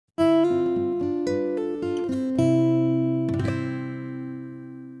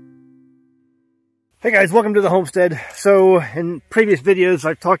Hey guys, welcome to the Homestead. So in previous videos,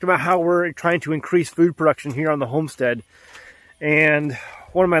 I've talked about how we're trying to increase food production here on the Homestead. And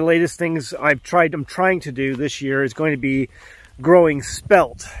one of my latest things I'm trying to do this year is going to be growing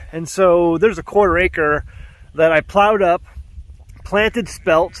spelt. And so there's a 1/4 acre that I plowed up, planted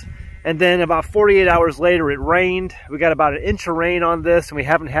spelt, and then about 48 hours later it rained. We got about 1 inch of rain on this, and we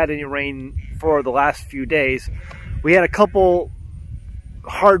haven't had any rain for the last few days. We had a couple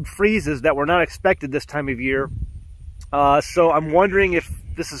hard freezes that were not expected this time of year. So I'm wondering if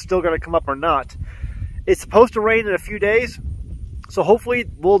this is still going to come up or not. It's supposed to rain in a few days, so hopefully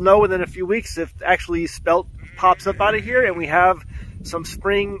we'll know within a few weeks if actually spelt pops up out of here and we have some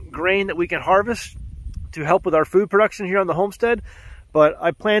spring grain that we can harvest to help with our food production here on the Homestead. But I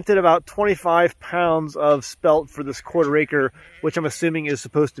planted about 25 pounds of spelt for this 1/4 acre, which I'm assuming is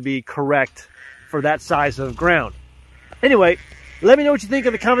supposed to be correct for that size of ground. Anyway, let me know what you think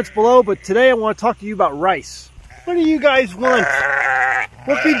in the comments below, but today I want to talk to you about rice. What do you guys want?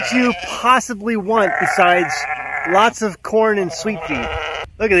 What could you possibly want besides lots of corn and sweet feed?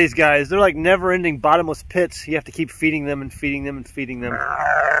 Look at these guys. They're like never-ending bottomless pits. You have to keep feeding them and feeding them and feeding them.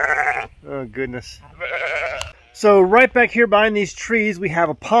 Oh, goodness. So right back here behind these trees, we have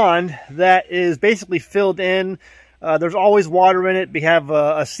a pond that is basically filled in. There's always water in it. We have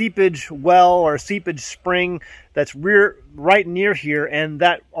a seepage well or a seepage spring that's right near here, and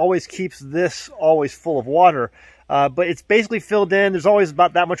that always keeps this always full of water. But it's basically filled in. There's always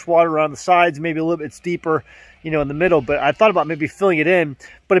about that much water around the sides, maybe a little bit deeper, you know, in the middle. But I thought about maybe filling it in.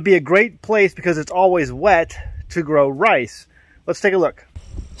 But it'd be a great place because it's always wet to grow rice. Let's take a look.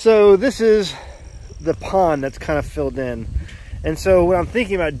 So this is the pond that's kind of filled in. And so what I'm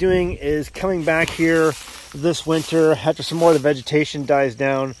thinking about doing is coming back here this winter after some more of the vegetation dies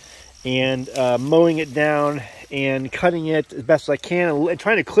down and mowing it down and cutting it as best as I can and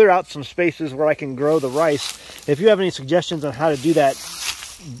trying to clear out some spaces where I can grow the rice. If you have any suggestions on how to do that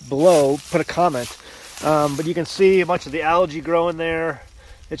below, put a comment. But you can see a bunch of the algae growing there.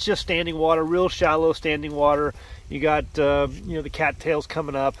 It's just standing water, real shallow standing water. You got you know, the cattails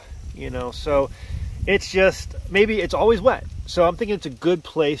coming up, you know, so it's just, maybe it's always wet. So I'm thinking it's a good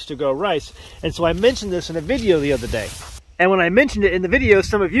place to grow rice. And so I mentioned this in a video the other day. And when I mentioned it in the video,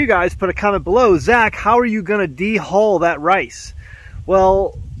 some of you guys put a comment below, Zach, how are you gonna dehull that rice?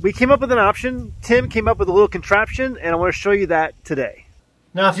 Well, we came up with an option. Tim came up with a little contraption, and I wanna show you that today.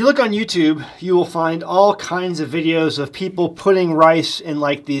 Now, if you look on YouTube, you will find all kinds of videos of people putting rice in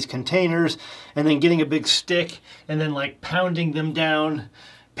like these containers and then getting a big stick and then like pounding them down,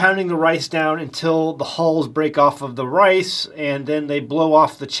 pounding the rice down until the hulls break off of the rice, and then they blow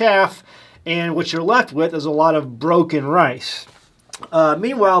off the chaff, and what you're left with is a lot of broken rice.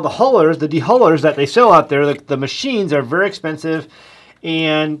 Meanwhile, the dehullers that they sell out there, the machines are very expensive,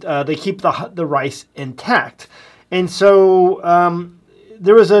 and they keep the rice intact. And so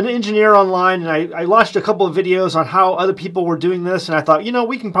there was an engineer online, and I watched a couple of videos on how other people were doing this, and I thought, you know,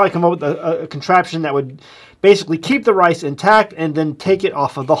 we can probably come up with a contraption that would basically keep the rice intact and then take it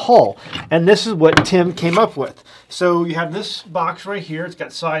off of the hull. And this is what Tim came up with. So you have this box right here. It's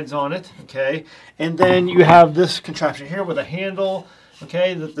got sides on it, okay? And then you have this contraption here with a handle,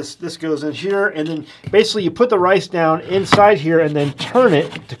 okay? This goes in here, and then basically you put the rice down inside here and then turn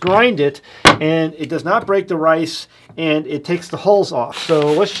it to grind it, and it does not break the rice, and it takes the hulls off.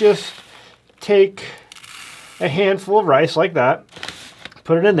 So let's just take a handful of rice like that.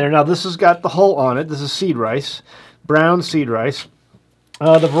 Put it in there. Now this has got the hull on it. This is seed rice, brown seed rice.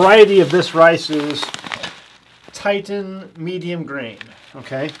 The variety of this rice is Titan medium grain.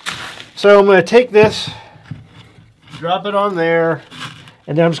 Okay, so I'm going to take this, drop it on there,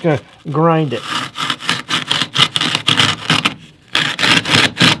 and then I'm just going to grind it.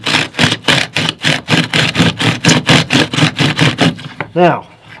 Now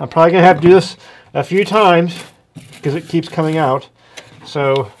I'm probably going to have to do this a few times because it keeps coming out.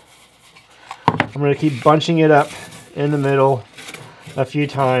 So I'm going to keep bunching it up in the middle a few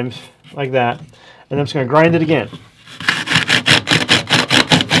times like that. And I'm just going to grind it again.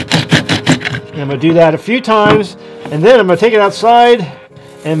 And I'm going to do that a few times. And then I'm going to take it outside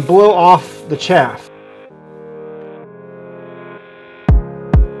and blow off the chaff.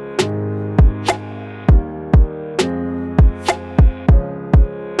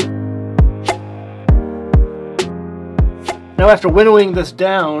 Now, after winnowing this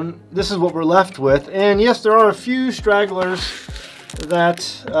down, this is what we're left with. And yes, there are a few stragglers that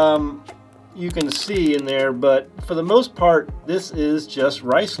you can see in there, but for the most part, this is just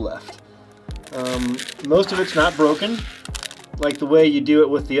rice left. Most of it's not broken, like the way you do it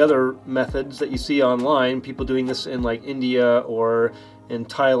with the other methods that you see online, people doing this in like India or in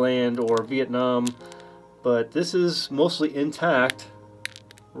Thailand or Vietnam, but this is mostly intact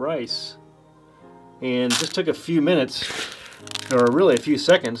rice. And just took a few minutes, or really a few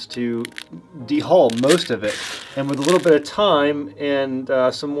seconds, to dehull most of it. And with a little bit of time and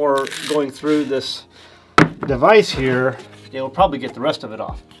some more going through this device here, it will probably get the rest of it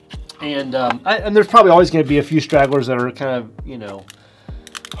off. And there's probably always going to be a few stragglers that are kind of, you know,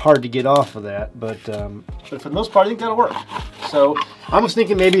 hard to get off of that. But for the most part, I think that'll work. So I was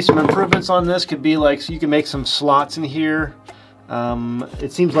thinking maybe some improvements on this could be like, so you can make some slots in here.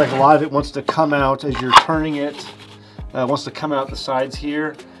 It seems like a lot of it wants to come out as you're turning it. Wants to come out the sides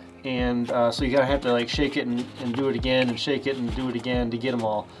here. And so you gotta have to like shake it and do it again, and shake it and do it again to get them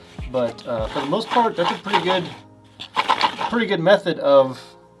all. But for the most part, that's a pretty good method of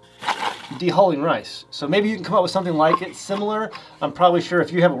dehulling rice. So maybe you can come up with something like it, similar. I'm probably sure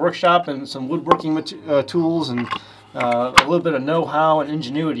if you have a workshop and some woodworking tools and a little bit of know-how and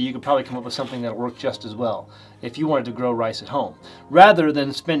ingenuity, you could probably come up with something that'll work just as well if you wanted to grow rice at home, rather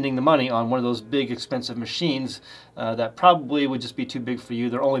than spending the money on one of those big expensive machines that probably would just be too big for you.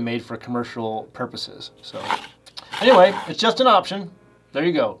 They're only made for commercial purposes. So anyway, it's just an option. There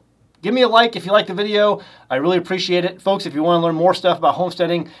you go. Give me a like if you like the video. I really appreciate it. Folks, if you want to learn more stuff about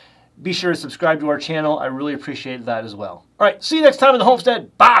homesteading, be sure to subscribe to our channel. I really appreciate that as well. All right, see you next time in the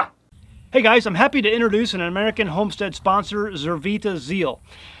homestead. Bye! Hey guys, I'm happy to introduce an American homestead sponsor, Zervita Zeal.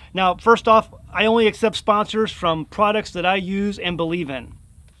 Now, first off, I only accept sponsors from products that I use and believe in.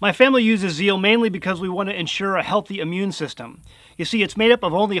 My family uses Zeal mainly because we want to ensure a healthy immune system. You see, it's made up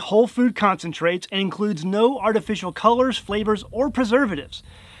of only whole food concentrates and includes no artificial colors, flavors, or preservatives.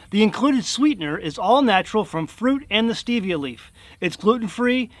 The included sweetener is all natural from fruit and the stevia leaf. It's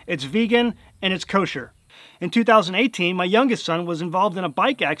gluten-free, it's vegan, and it's kosher. In 2018, my youngest son was involved in a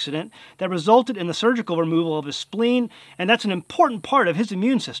bike accident that resulted in the surgical removal of his spleen, and that's an important part of his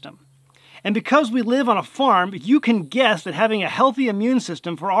immune system. And because we live on a farm, you can guess that having a healthy immune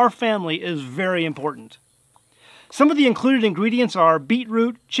system for our family is very important. Some of the included ingredients are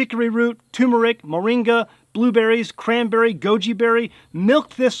beetroot, chicory root, turmeric, moringa, blueberries, cranberry, goji berry,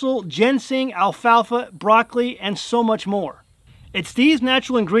 milk thistle, ginseng, alfalfa, broccoli, and so much more. It's these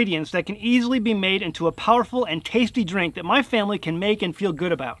natural ingredients that can easily be made into a powerful and tasty drink that my family can make and feel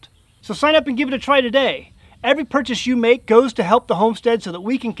good about. So sign up and give it a try today. Every purchase you make goes to help the homestead so that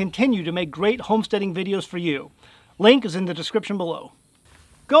we can continue to make great homesteading videos for you. Link is in the description below.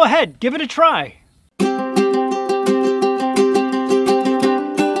 Go ahead, give it a try.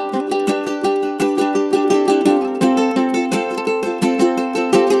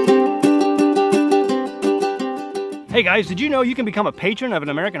 Hey guys, did you know you can become a patron of an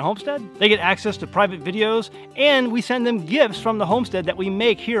American Homestead? They get access to private videos, and we send them gifts from the homestead that we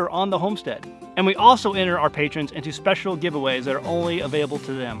make here on the homestead. And we also enter our patrons into special giveaways that are only available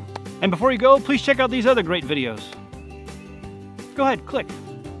to them. And before you go, please check out these other great videos. Go ahead, click.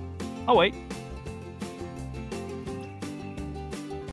 Oh wait.